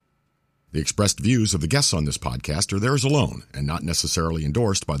The expressed views of the guests on this podcast are theirs alone and not necessarily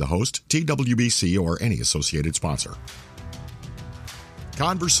endorsed by the host, TWBC, or any associated sponsor.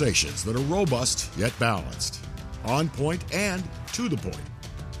 Conversations that are robust yet balanced, on point and to the point.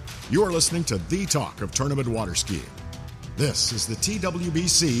 You are listening to the talk of tournament water skiing. This is the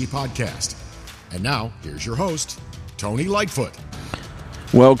TWBC podcast. And now, here's your host, Tony Lightfoot.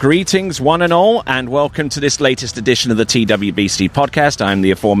 Well, greetings one and all, and welcome to this latest edition of the TWBC podcast. I'm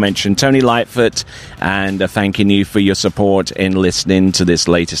the aforementioned Tony Lightfoot, and thanking you for your support in listening to this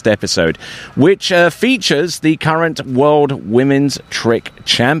latest episode, which features the current World Women's Trick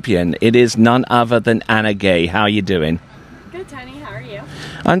Champion. It is none other than Anna Gay. How are you doing? Good, Tony. How are you?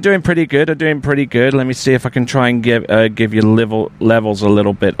 I'm doing pretty good. Let me see if I can try and give you levels a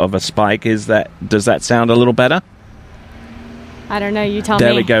little bit of a spike. Does that sound a little better? I don't know, you tell me.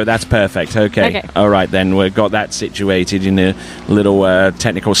 There we go, that's perfect. Okay. All right, then we've got that situated in a little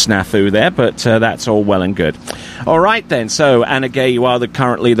technical snafu there, but that's all well and good. All right, then. So, Anna Gay, you are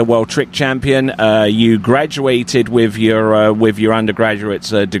currently the World Trick Champion. You graduated with your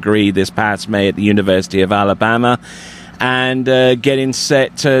undergraduate's degree this past May at the University of Alabama, and getting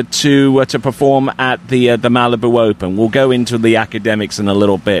set to perform at the Malibu Open. We'll go into the academics in a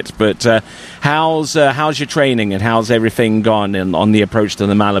little bit, but how's your training and how's everything gone on the approach to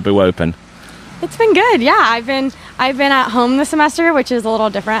the Malibu Open? It's been good. Yeah, I've been at home this semester, which is a little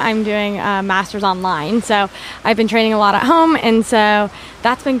different. I'm doing a master's online, so I've been training a lot at home, and so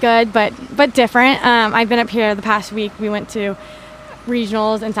that's been good, but different. I've been up here the past week. We went to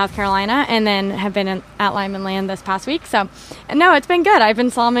regionals in South Carolina and then have been at Lymanland this past week. So, no, it's been good. I've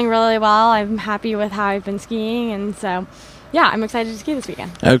been slaloming really well. I'm happy with how I've been skiing, and so, yeah, I'm excited to ski this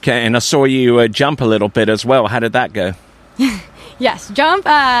weekend. Okay, and I saw you jump a little bit as well. How did that go? Yes, jump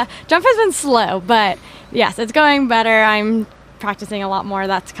has been slow, but yes, it's going better. I'm practicing a lot more.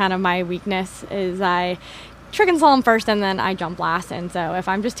 That's kind of my weakness, is I trick and slalom first and then I jump last, and so if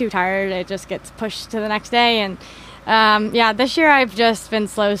I'm just too tired, it just gets pushed to the next day. And this year I've just been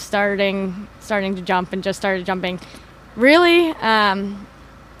slow starting to jump, and just started jumping really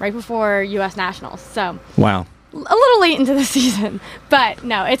right before U.S. Nationals. So wow, a little late into the season, but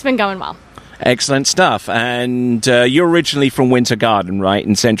no, it's been going well. Excellent stuff. And you're originally from Winter Garden, right,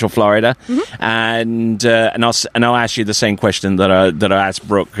 in Central Florida? Mm-hmm. And I'll ask you the same question that I asked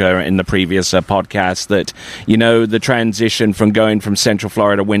Brooke in the previous podcast. That, you know, the transition from going from Central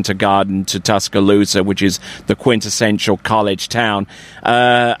Florida Winter Garden to Tuscaloosa, which is the quintessential college town.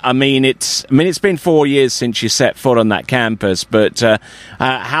 It's been 4 years since you set foot on that campus, but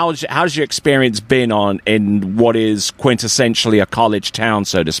how's your experience been in what is quintessentially a college town,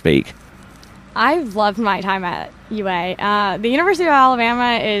 so to speak? I've loved my time at UA. The University of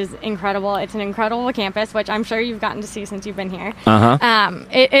Alabama is incredible. It's an incredible campus, which I'm sure you've gotten to see since you've been here. Uh-huh.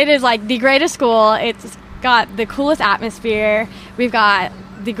 It is like the greatest school. It's got the coolest atmosphere. We've got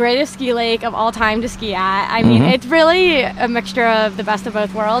the greatest ski lake of all time to ski at. I mean, It's really a mixture of the best of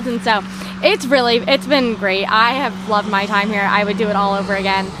both worlds, and so it's been great. I have loved my time here. I would do it all over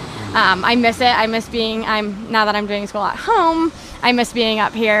again. I miss it. I miss now that I'm doing school at home, I miss being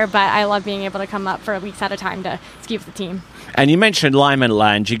up here, but I love being able to come up for weeks at a time to ski with the team. And you mentioned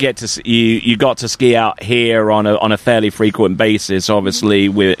Lymanland. You got to ski out here on a fairly frequent basis, obviously,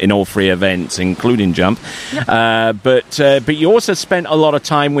 in all three events, including jump. Yep. But you also spent a lot of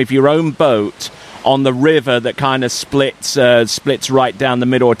time with your own boat on the river that kind of splits right down the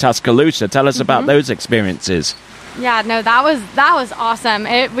middle of Tuscaloosa. Tell us about those experiences. Yeah, no, that was awesome.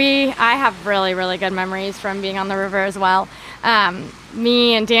 I have really, really good memories from being on the river as well.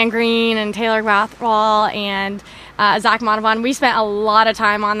 Me and Dan Green and Taylor Rothwell and Zach Montalban, we spent a lot of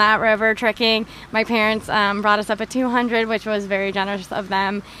time on that river tricking. My parents brought us up at 200, which was very generous of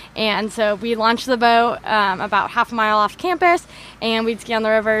them. And so we launched the boat about half a mile off campus, and we'd ski on the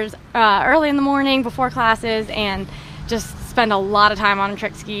rivers early in the morning before classes, and just spend a lot of time on a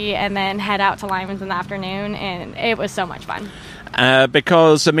trick ski, and then head out to Lyman's in the afternoon, and it was so much fun.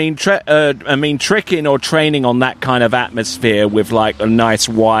 Because tricking or training on that kind of atmosphere with like a nice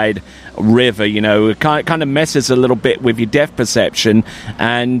wide river, you know, it kind of messes a little bit with your depth perception.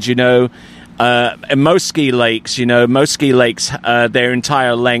 And in most ski lakes, their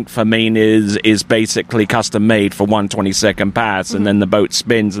entire length, is basically custom made for 1/22nd pass, and then the boat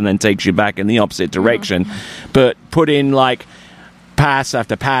spins and then takes you back in the opposite direction. But put in like pass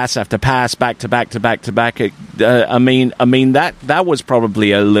after pass after pass, back to back to back to back. That was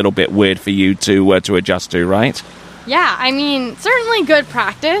probably a little bit weird for you to adjust to, right? Yeah, I mean, certainly good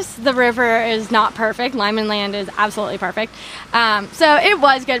practice. The river is not perfect. Lymanland is absolutely perfect. So it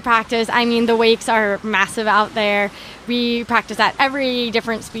was good practice. I mean, the wakes are massive out there. We practice at every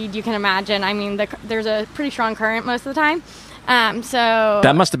different speed you can imagine. I mean, there's a pretty strong current most of the time. So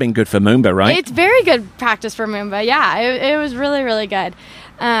that must have been good for Moomba, right? It's very good practice for Moomba. Yeah, it was really, really good.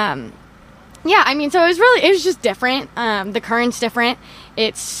 Yeah, I mean, so it was just different. The current's different.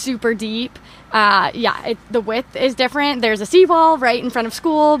 It's super deep. The width is different. There's a seawall right in front of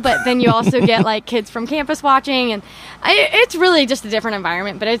school, but then you also get like kids from campus watching, and it's really just a different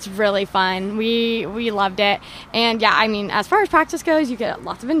environment, but it's really fun. We loved it. And yeah, I mean, as far as practice goes, you get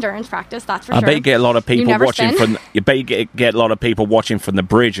lots of endurance practice, that's for sure. I bet you get a lot of people watching get a lot of people watching from the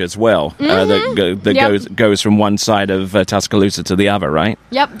bridge as well. That goes from one side of Tuscaloosa to the other, right?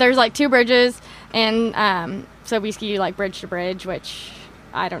 Yep, there's like 2 bridges, and so we ski like bridge to bridge, which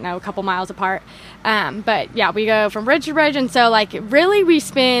I don't know, a couple miles apart. But yeah, we go from bridge to bridge. And so like really we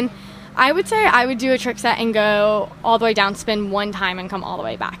spin, I would say I would do a trick set and go all the way down, spin one time and come all the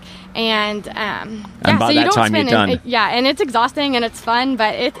way back. And by so that time you're done. And it's exhausting and it's fun,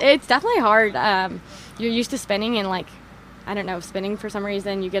 but it's definitely hard. You're used to spinning and like, I don't know, spinning for some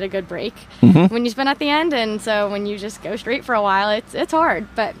reason, you get a good break when you spin at the end. And so when you just go straight for a while, it's hard.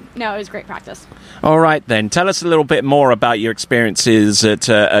 But no, it was great practice. All right, then. Tell us a little bit more about your experiences at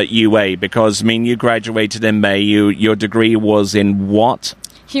UA, because, I mean, you graduated in May. Your degree was in what?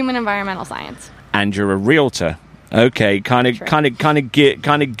 Human environmental science. And you're a realtor. Okay, kind of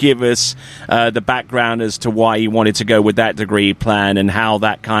give us the background as to why you wanted to go with that degree plan and how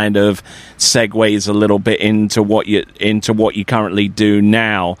that kind of segues a little bit into what you currently do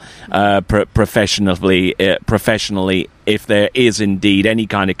now professionally, if there is indeed any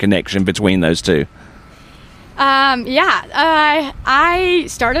kind of connection between those two. I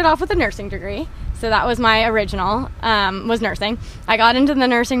started off with a nursing degree. So that was my original, was nursing. I got into the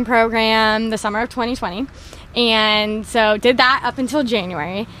nursing program the summer of 2020. And so did that up until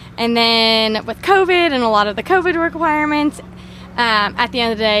January. And then with COVID and a lot of the COVID requirements, at the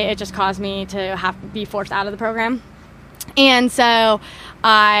end of the day, it just caused me to be forced out of the program. And so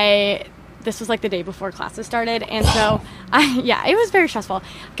this was like the day before classes started. And so it was very stressful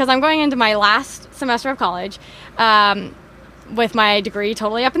because I'm going into my last semester of college, with my degree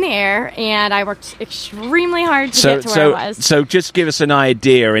totally up in the air, and I worked extremely hard to get to where I was. So just give us an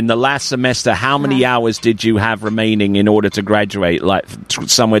idea, in the last semester, how many hours did you have remaining in order to graduate? Like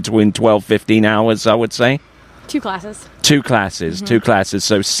somewhere between 12, 15 hours, I would say? 2 classes. 2 classes, 2 classes,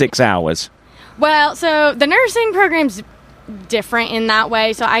 so 6 hours. Well, so the nursing program's different in that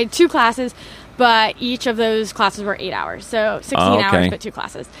way. So I had 2 classes, but each of those classes were 8 hours. So 16 hours, but 2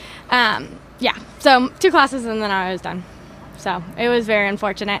 classes. So 2 classes, and then I was done. So it was very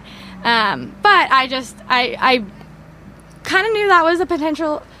unfortunate. But I kind of knew that was a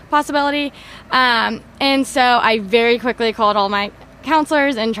potential possibility. And so I very quickly called all my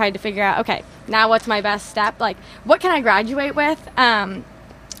counselors and tried to figure out, okay, now what's my best step? Like, what can I graduate with?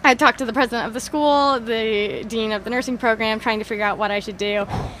 I talked to the president of the school, the dean of the nursing program, trying to figure out what I should do.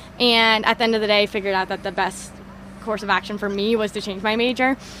 And at the end of the day, figured out that the best course of action for me was to change my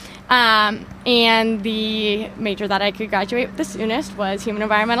major. And the major that I could graduate with the soonest was human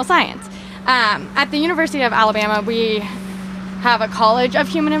environmental science. At the University of Alabama, we have a college of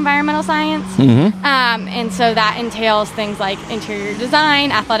human environmental science. And so that entails things like interior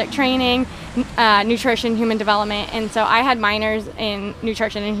design, athletic training, nutrition, human development. And so I had minors in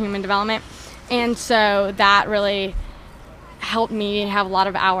nutrition and human development. And so that really helped me have a lot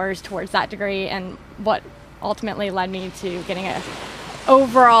of hours towards that degree, and what ultimately led me to getting a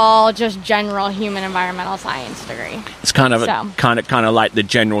overall just general human environmental science degree. It's kind of like the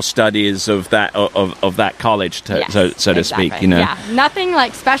general studies of that college, so to speak, you know. Yeah, nothing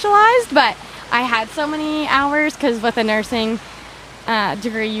like specialized, but I had so many hours because with a nursing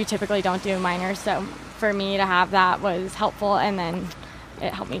degree you typically don't do minors, so for me to have that was helpful, and then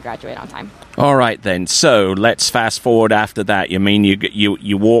it helped me graduate on time. All right, then. So let's fast forward after that. You mean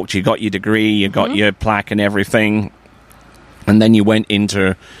you walked, you got your degree, you got your plaque and everything, and then you went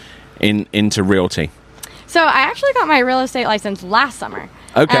into realty. So I actually got my real estate license last summer.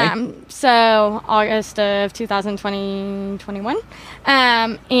 Okay. So August of 2021.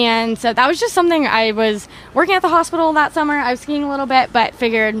 And so that was just something I was working at the hospital that summer. I was skiing a little bit, but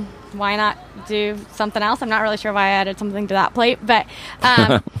figured why not do something else? I'm not really sure why I added something to that plate, but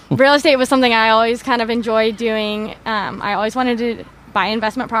real estate was something I always kind of enjoyed doing. I always wanted to buy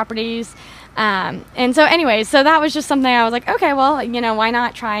investment properties. And so anyways, so that was just something I was like, okay, well, why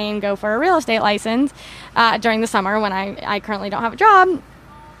not try and go for a real estate license during the summer when I currently don't have a job.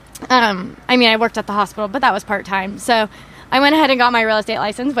 I mean, I worked at the hospital, but that was part-time. So I went ahead and got my real estate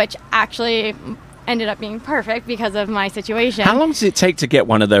license, which actually ended up being perfect because of my situation. How long does it take to get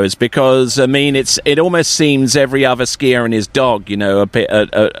one of those? Because I mean, it almost seems every other skier and his dog, you know,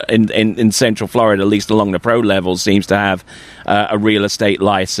 in Central Florida, at least along the pro level, seems to have a real estate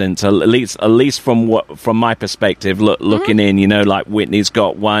license. At least from my perspective, looking in, you know, like Whitney's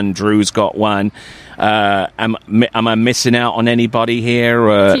got one, Drew's got one. Am I missing out on anybody here?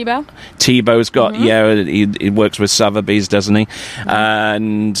 Tebow. Tebow's got, he works with Sotheby's, doesn't he?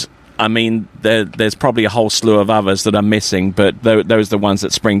 And I mean, there's probably a whole slew of others that I'm missing, but those are the ones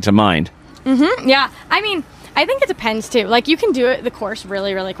that spring to mind. Mm-hmm. Yeah. I mean, I think it depends, too. Like, you can do the course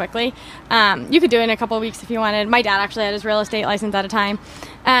really, really quickly. You could do it in a couple of weeks if you wanted. My dad actually had his real estate license at a time.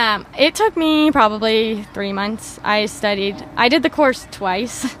 It took me probably 3 months. I did the course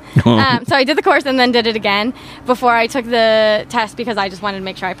twice. So I did the course and then did it again before I took the test because I just wanted to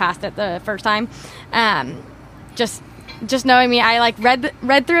make sure I passed it the first time. Just knowing me, I like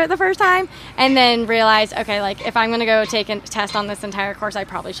read through it the first time and then realized, okay, like if I'm going to go take a test on this entire course, I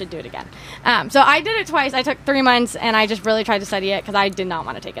probably should do it again. So I did it twice. I took 3 months and I just really tried to study it because I did not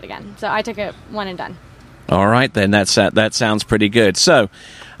want to take it again. So I took it one and done. All right, then that sounds pretty good. So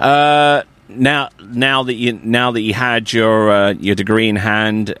now that you had your degree in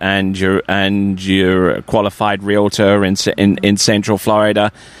hand and your qualified realtor in Central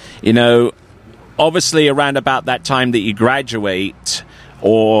Florida, you know, obviously around about that time that you graduate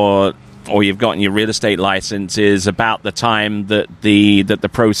or you've gotten your real estate license is about the time that the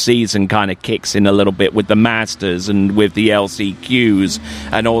pro season kind of kicks in a little bit with the Masters and with the LCQs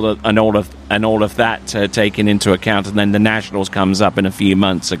and all of that taken into account, and then the Nationals comes up in a few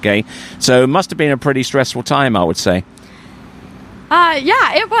months. Okay, so it must have been a pretty stressful time, I would say.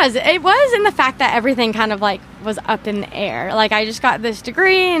 Yeah, it was. It was in the fact that everything kind of like was up in the air. Like I just got this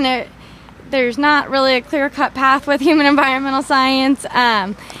degree and there's not really a clear-cut path with human environmental science.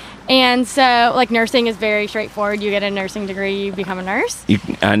 And so, like, nursing is very straightforward. You get a nursing degree, you become a nurse.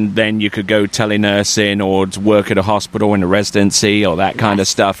 And then you could go telenursing or work at a hospital in a residency or that kind of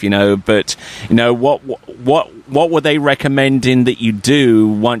stuff, you know. But, you know, what were they recommending that you do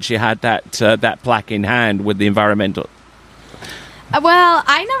once you had that plaque in hand with the environmental? Well,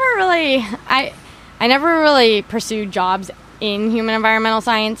 I never really pursued jobs in human environmental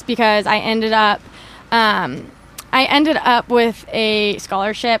science because I ended up with a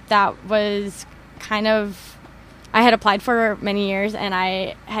scholarship that was kind of, I had applied for many years and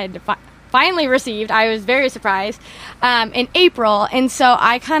I had finally received. I was very surprised in April, and so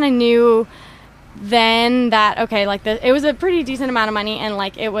I kind of knew then that okay, like it was a pretty decent amount of money and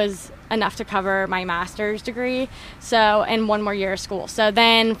like it was enough to cover my master's degree, so and one more year of school. So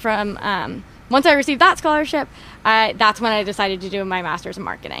then from once I received that scholarship, that's when I decided to do my master's in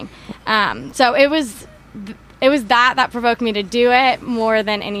marketing. So it was that provoked me to do it more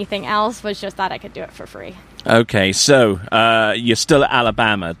than anything else, was just that I could do it for free. Okay, so you're still at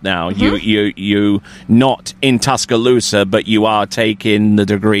Alabama now. Mm-hmm. You not in Tuscaloosa, but you are taking the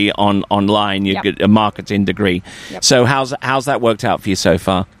degree online. You get a marketing degree. Yep. So how's that worked out for you so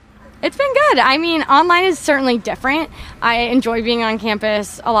far? It's been good. I mean, online is certainly different. I enjoy being on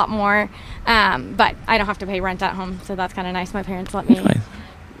campus a lot more. But I don't have to pay rent at home, so that's kind of nice. My parents let me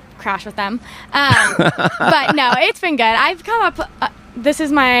crash with them. But no, it's been good. I've come up, this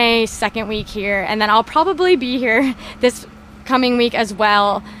is my second week here, and then I'll probably be here this coming week as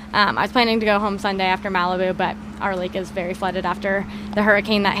well. I was planning to go home Sunday after Malibu, but our lake is very flooded after the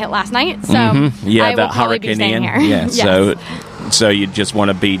hurricane that hit last night, so I will probably be staying here. Yeah, yes. So you just want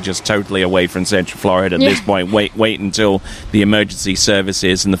to be just totally away from Central Florida at this point. Wait until the emergency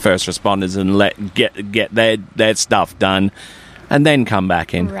services and the first responders and get their stuff done, and then come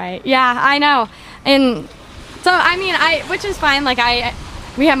back in. Right. Yeah, I know. And so I mean, which is fine. Like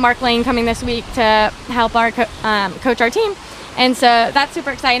we have Mark Lane coming this week to help our coach our team, and so that's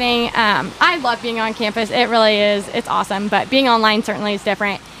super exciting. I love being on campus. It really is. It's awesome. But being online certainly is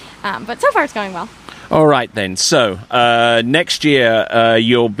different. But so far it's going well. All right, then. So next year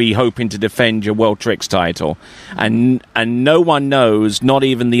you'll be hoping to defend your World Tricks title, and no one knows, not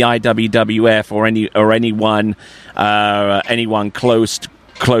even the IWWF or anyone close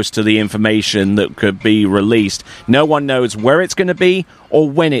to the information that could be released. No one knows where it's going to be or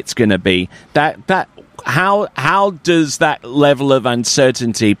when it's going to be. How does that level of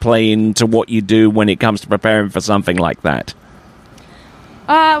uncertainty play into what you do when it comes to preparing for something like that?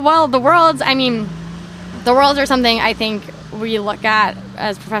 Well, the Worlds are something I think we look at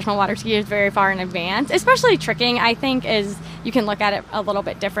as professional water skiers very far in advance, especially tricking. I think you can look at it a little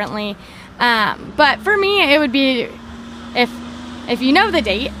bit differently. But for me, it would be if you know the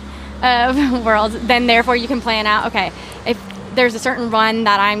date, of worlds, then therefore you can plan out, okay, if there's a certain run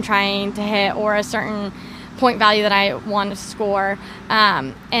that I'm trying to hit or a certain point value that I want to score,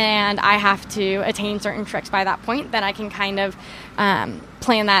 and I have to attain certain tricks by that point, then I can kind of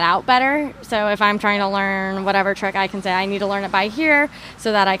plan that out better. So if I'm trying to learn whatever trick, I can say I need to learn it by here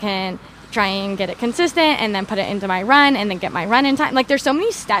so that I can try and get it consistent and then put it into my run and then get my run in time. Like, there's so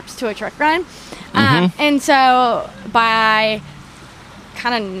many steps to a trick run. And so by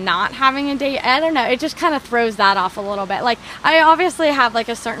kind of not having a date, I don't know, it just kind of throws that off a little bit. Like, I obviously have like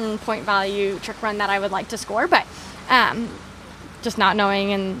a certain point value trick run that I would like to score, but just not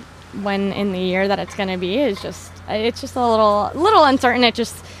knowing when in the year that it's going to be is just, it's just a little uncertain. It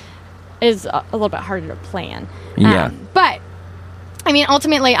just is a little bit harder to plan. Yeah. But I mean,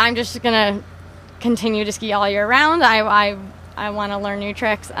 ultimately, I'm just going to continue to ski all year round. I want to learn new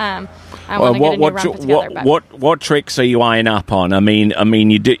tricks. I want to get a new run put together. What tricks are you eyeing up on? I mean,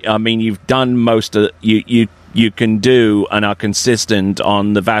 you've done most of you can do and are consistent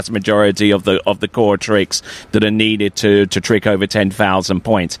on the vast majority of the core tricks that are needed to trick over 10,000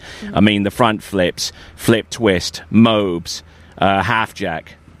 points. Mm-hmm. I mean, the front flips, flip twist, mobs, half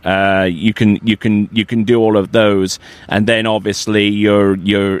jack. You can do all of those, and then obviously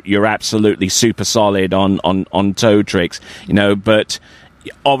you're absolutely super solid on toe tricks, but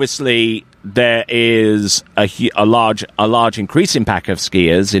obviously there is a large increasing pack of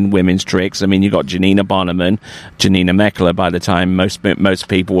skiers in women's tricks. I mean, you've got Janina Bonneman, Janina Meckler by the time most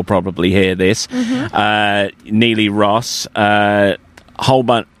people will probably hear this, Neely Ross, whole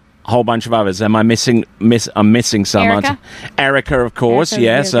bunch of others. Am I missing? I'm missing someone. Erica, of course.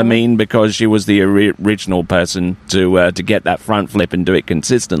 Yes, I mean, because she was the original person to get that front flip and do it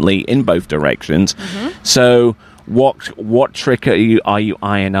consistently in both directions. Mm-hmm. So, what trick are you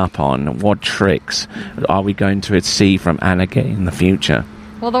eyeing up on? What tricks are we going to see from Anna Gay in the future?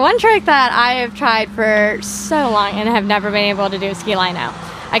 Well, the one trick that I have tried for so long and have never been able to do is ski line out.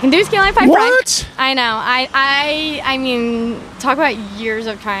 I can do ski line 5 front. I know. I mean, talk about years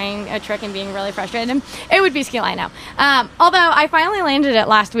of trying a trick and being really frustrated. It would be ski line out. Although I finally landed it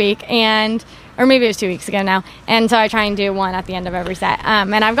last week, or maybe it was 2 weeks ago now. And so I try and do one at the end of every set.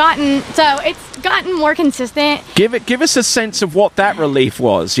 And it's gotten more consistent. Give us a sense of what that relief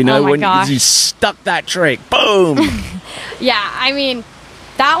was. When you stuck that trick, boom. Yeah, I mean,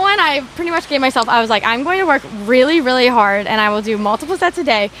 that one, I pretty much gave myself, I was like, I'm going to work really, really hard, and I will do multiple sets a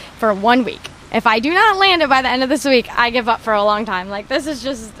day for 1 week. If I do not land it by the end of this week, I give up for a long time. Like, this is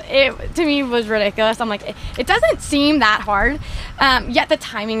just, it to me was ridiculous. I'm like, it doesn't seem that hard, yet the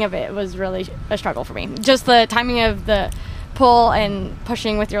timing of it was really a struggle for me. Just the timing of the pull and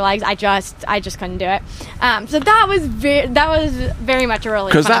pushing with your legs, I just couldn't do it. So that was very much a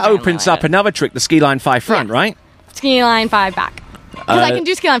relief. Because that opens up another trick, the ski line 5 front, right? Ski line 5 back. Because I can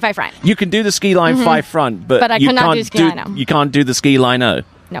do ski line 5 front. You can do the ski line 5 front, but I cannot do ski line 0. You can't do the ski line 0.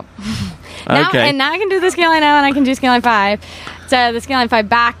 Nope. Okay. And now I can do the ski line 0 and I can do ski line 5. So the ski line 5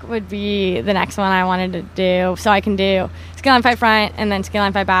 back would be the next one I wanted to do. So I can do ski line 5 front and then ski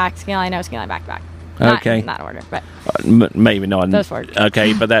line 5 back, ski line 0, ski line back. Okay. Not in that order, but maybe not. Those words.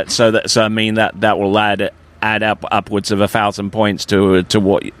 Okay, but so I mean that will add up upwards of 1,000 points to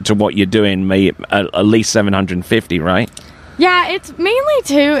what you're doing. Maybe at least 750, right? Yeah, it's mainly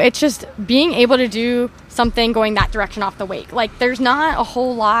it's just being able to do something going that direction off the wake. Like, there's not a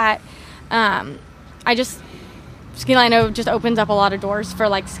whole lot. Ski line 0 just opens up a lot of doors for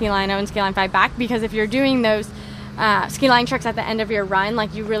like ski line 0 and ski line 5 back, because if you're doing those ski line tricks at the end of your run,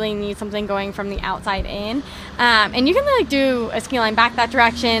 like, you really need something going from the outside in. And you can like do a ski line back that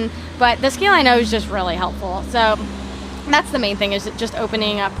direction, but the ski line 0 is just really helpful. So that's the main thing, is just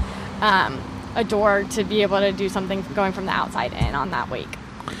opening up a door to be able to do something going from the outside in on that wake.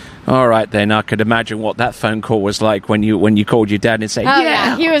 All right, then. I could imagine what that phone call was like when you called your dad and said,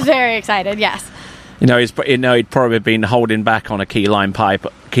 yeah, he was very excited. Yes. He'd probably been holding back on a key lime pie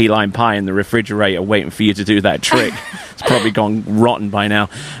in the refrigerator waiting for you to do that trick. It's probably gone rotten by now.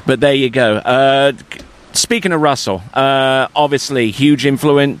 But there you go. Speaking of Russell, obviously huge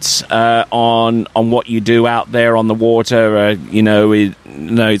influence on what you do out there on the water.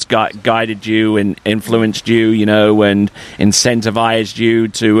 It's guided you and influenced you, and incentivized you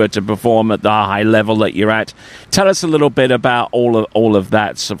to perform at the high level that you're at. Tell us a little bit about all of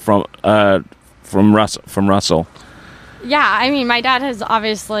that from Russell. Yeah, I mean, my dad has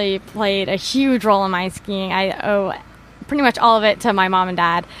obviously played a huge role in my skiing. I owe pretty much all of it to my mom and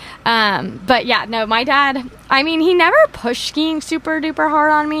dad. But yeah, no, my dad, I mean, he never pushed skiing super duper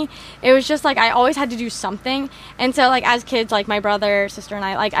hard on me. It was just like, I always had to do something. And so like, as kids, like my brother, sister, and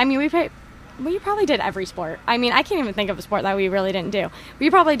I, like, I mean, we we probably did every sport. I mean, I can't even think of a sport that we really didn't do. We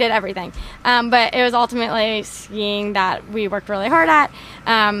probably did everything. But it was ultimately skiing that we worked really hard at.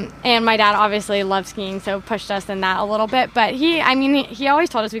 And my dad obviously loved skiing, so pushed us in that a little bit. But he always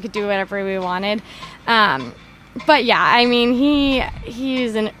told us we could do whatever we wanted. But yeah, I mean,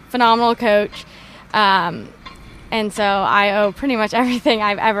 he's a phenomenal coach. And so I owe pretty much everything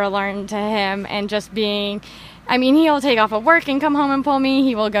I've ever learned to him, and just being, I mean, he'll take off of work and come home and pull me.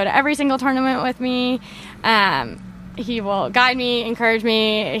 He will go to every single tournament with me. He will guide me, encourage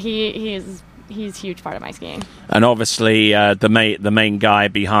me. He's a huge part of my skiing. And obviously, the main guy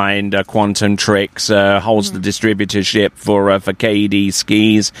behind Quantum Tricks holds the distributorship for KD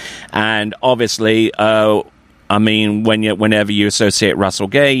skis, and obviously. I mean, whenever you associate Russell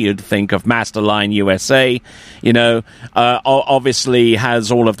Gay, you'd think of Masterline USA, obviously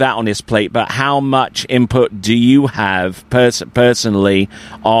has all of that on his plate, but how much input do you have personally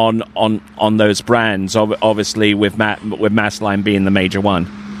on those brands, obviously with Masterline being the major one?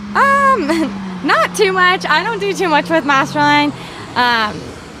 Not too much. I don't do too much with Masterline,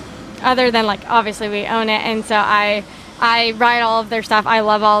 other than, like, obviously we own it, and so I ride all of their stuff. I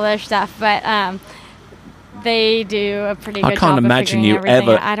love all their stuff, but they do a pretty good job of figuring everything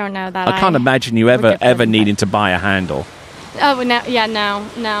out. I don't know that. I can't imagine you ever needing to buy a handle. Oh, no, yeah, no.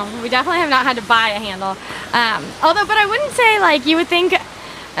 We definitely have not had to buy a handle. But I wouldn't say, like, you would think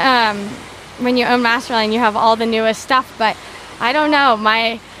when you own Masterline, you have all the newest stuff, but I don't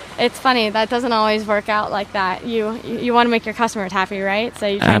know. It's funny, that doesn't always work out like that. You want to make your customers happy, right? So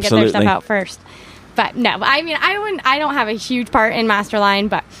you try and get their stuff out first. But no, I mean, I don't have a huge part in Masterline,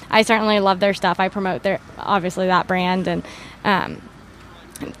 but I certainly love their stuff. I promote obviously that brand, and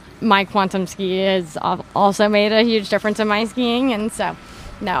my Quantum ski has also made a huge difference in my skiing, and so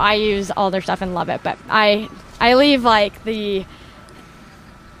no, I use all their stuff and love it. But I leave, like, the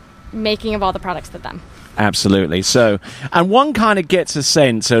making of all the products to them. Absolutely. So, and one kind of gets a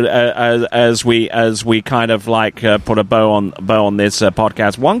sense as we kind of like put a bow on this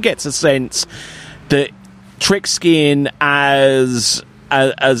podcast. One gets a sense that trick skiing as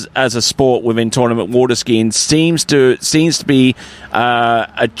a sport within tournament water skiing seems to be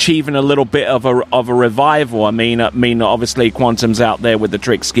achieving a little bit of a revival. I mean, obviously Quantum's out there with the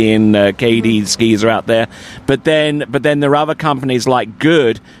trick skiing, KD skis are out there, but then there are other companies like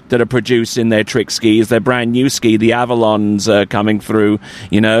Good that are producing their trick skis, their brand new ski, the Avalons coming through,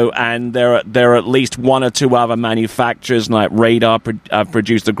 and there are at least one or two other manufacturers like Radar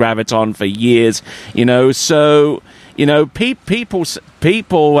produced the Graviton for years, so.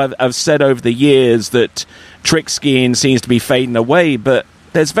 People have said over the years that trick skiing seems to be fading away, but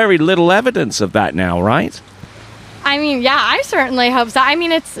there's very little evidence of that now, right? I mean, yeah, I certainly hope so. I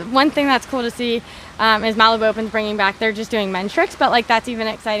mean, it's one thing that's cool to see is Malibu Open's bringing back, they're just doing men's tricks, but, like, that's even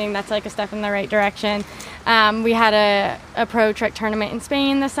exciting. That's, like, a step in the right direction. We had a pro trick tournament in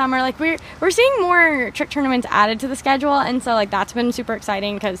Spain this summer. Like, we're seeing more trick tournaments added to the schedule, and so, like, that's been super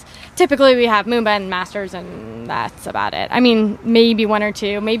exciting, because typically we have Moonbend and Masters, and that's about it. I mean, maybe one or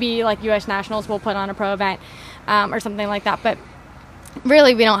two. Maybe, like, U.S. Nationals will put on a pro event or something like that, but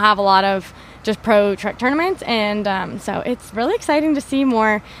really we don't have a lot of just pro trick tournaments, and so it's really exciting to see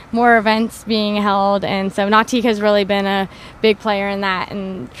more events being held. And so Nautique has really been a big player in that,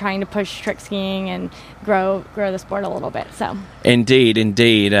 and trying to push trick skiing and grow the sport a little bit. So indeed, and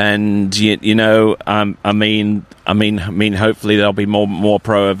I mean, hopefully there'll be more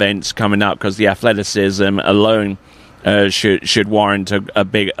pro events coming up, because the athleticism alone should warrant a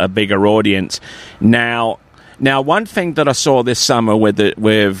bigger audience. Now, one thing that I saw this summer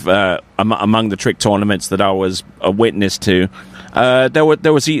among the trick tournaments that I was a witness to, there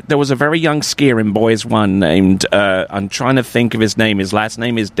was a very young skier in boys one named I'm trying to think of his name. His last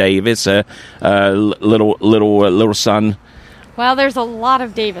name is Davis. Little son. Well, there's a lot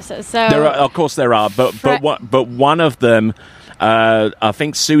of Davises. So of course there are, but one of them. I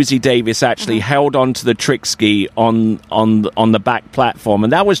think Susie Davis actually held onto the trick ski on the back platform,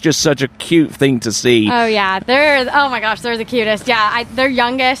 and that was just such a cute thing to see. Oh yeah, oh my gosh, they're the cutest. Yeah, their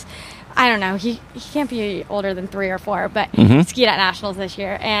youngest, I don't know, he can't be older than 3 or 4, but he skied at Nationals this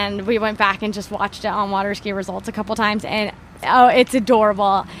year, and we went back and just watched it on Water Ski Results a couple times, and it's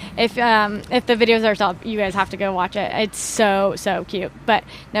adorable. If the videos are up, you guys have to go watch it. It's so cute. But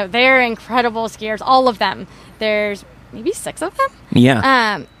no, they're incredible skiers, all of them. There's maybe 6 of them.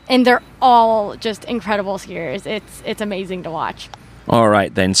 Yeah. And they're all just incredible skiers. It's amazing to watch. All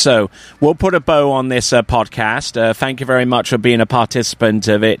right, then. So we'll put a bow on this podcast. Thank you very much for being a participant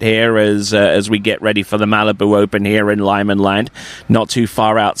of it here as we get ready for the Malibu Open here in Lymanland, not too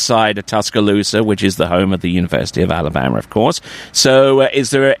far outside of Tuscaloosa, which is the home of the University of Alabama, of course. So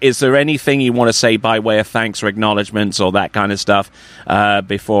is there anything you want to say by way of thanks or acknowledgements or that kind of stuff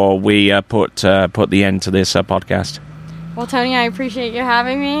before we put the end to this podcast? Well, Tony, I appreciate you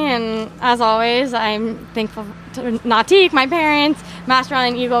having me, and as always, I'm thankful to Natik, my parents, Master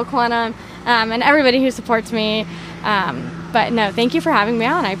and Eagle, Quantum, and everybody who supports me. But no, thank you for having me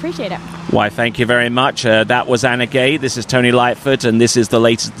on. I appreciate it. Why, thank you very much. That was Anna Gay. This is Tony Lightfoot, and this is the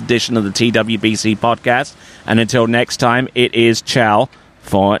latest edition of the TWBC podcast. And until next time, it is ciao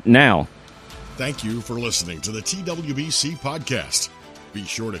for now. Thank you for listening to the TWBC podcast. Be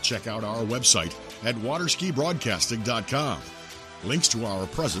sure to check out our website at waterskibroadcasting.com. Links to our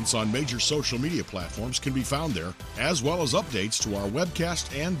presence on major social media platforms can be found there, as well as updates to our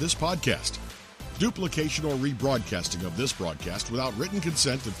webcast and this podcast. Duplication or rebroadcasting of this broadcast without written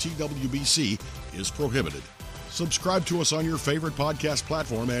consent of TWBC is prohibited. Subscribe to us on your favorite podcast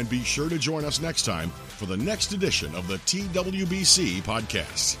platform and be sure to join us next time for the next edition of the TWBC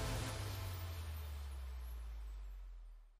podcast.